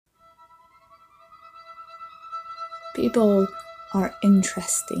People are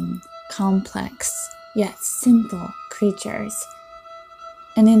interesting, complex, yet simple creatures.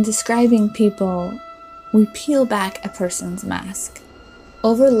 And in describing people, we peel back a person's mask,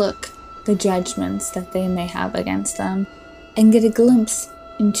 overlook the judgments that they may have against them, and get a glimpse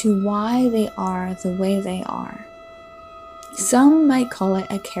into why they are the way they are. Some might call it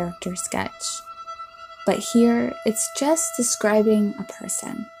a character sketch, but here it's just describing a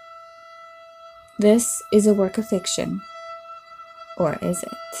person. This is a work of fiction, or is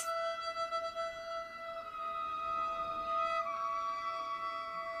it?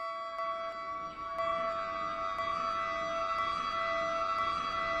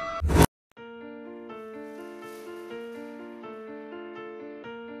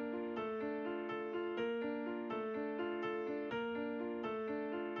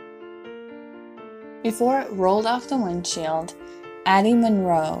 Before it rolled off the windshield, Addie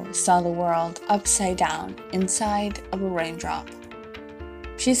Monroe saw the world upside down inside of a raindrop.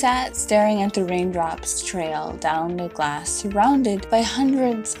 She sat staring at the raindrops trail down the glass, surrounded by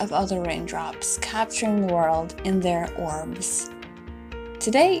hundreds of other raindrops capturing the world in their orbs.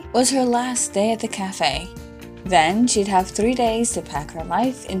 Today was her last day at the cafe. Then she'd have 3 days to pack her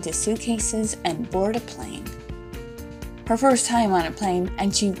life into suitcases and board a plane. Her first time on a plane,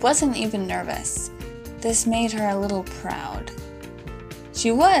 and she wasn't even nervous. This made her a little proud.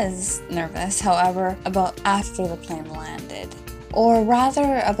 She was nervous, however, about after the plane landed, or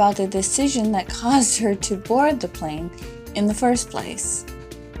rather about the decision that caused her to board the plane in the first place.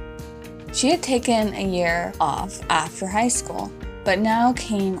 She had taken a year off after high school, but now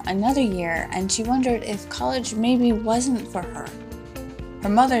came another year and she wondered if college maybe wasn't for her. Her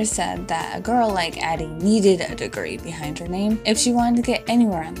mother said that a girl like Addie needed a degree behind her name if she wanted to get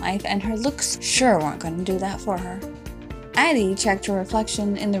anywhere in life, and her looks sure weren't going to do that for her. Addie checked her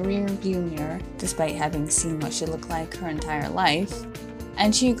reflection in the rear view mirror, despite having seen what she looked like her entire life,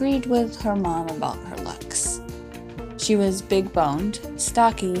 and she agreed with her mom about her looks. She was big-boned,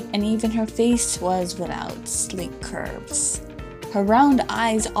 stocky, and even her face was without sleek curves. Her round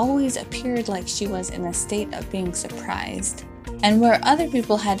eyes always appeared like she was in a state of being surprised. And where other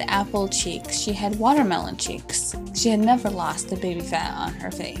people had apple cheeks, she had watermelon cheeks. She had never lost the baby fat on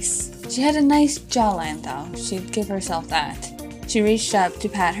her face. She had a nice jawline though, she'd give herself that. She reached up to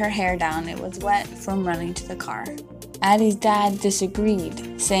pat her hair down, it was wet from running to the car. Addie's dad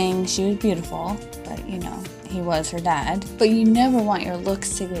disagreed, saying she was beautiful, but he was her dad. But you never want your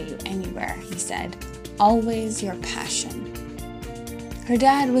looks to get you anywhere, he said. Always your passion. Her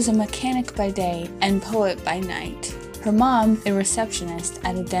dad was a mechanic by day and poet by night. Her mom, a receptionist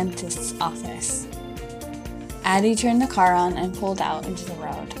at a dentist's office. Addie turned the car on and pulled out into the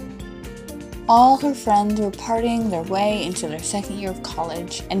road. All her friends were partying their way into their second year of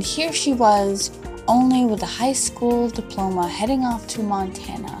college, and here she was, only with a high school diploma, heading off to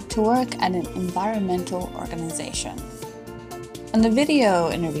Montana to work at an environmental organization. In the video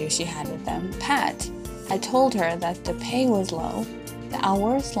interview she had with them, Pat had told her that the pay was low, the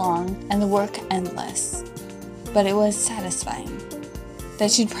hours long, and the work endless. But it was satisfying.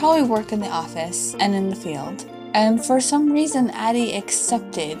 That she'd probably work in the office and in the field, and for some reason Addie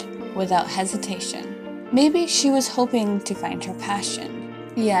accepted without hesitation. Maybe she was hoping to find her passion.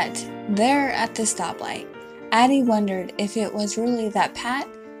 Yet, there at the stoplight, Addie wondered if it was really that Pat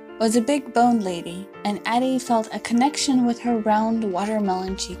was a big-boned lady, and Addie felt a connection with her round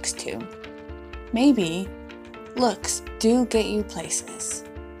watermelon cheeks too. Maybe looks do get you places.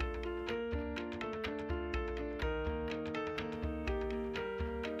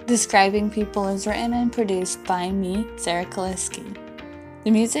 Describing People is written and produced by me, Sarah Kaliski.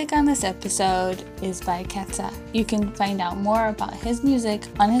 The music on this episode is by Ketsa. You can find out more about his music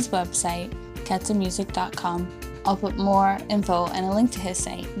on his website, ketsamusic.com. I'll put more info and a link to his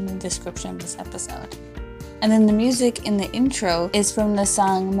site in the description of this episode. And then the music in the intro is from the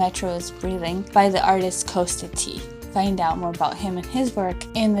song Metro's Breathing by the artist Costa T. Find out more about him and his work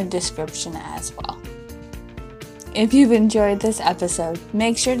in the description as well. If you've enjoyed this episode,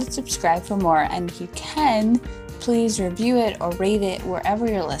 make sure to subscribe for more, and if you can, please review it or rate it wherever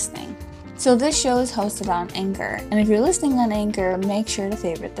you're listening. So this show is hosted on Anchor, and if you're listening on Anchor, make sure to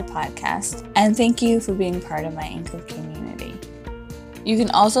favorite the podcast, and thank you for being part of my Anchor community. You can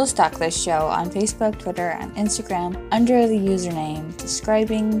also stalk this show on Facebook, Twitter, and Instagram under the username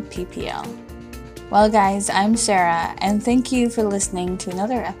Describing PPL. Well guys, I'm Sarah, and thank you for listening to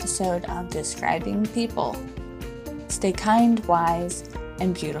another episode of Describing People. Stay kind, wise,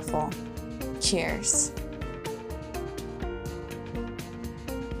 and beautiful. Cheers.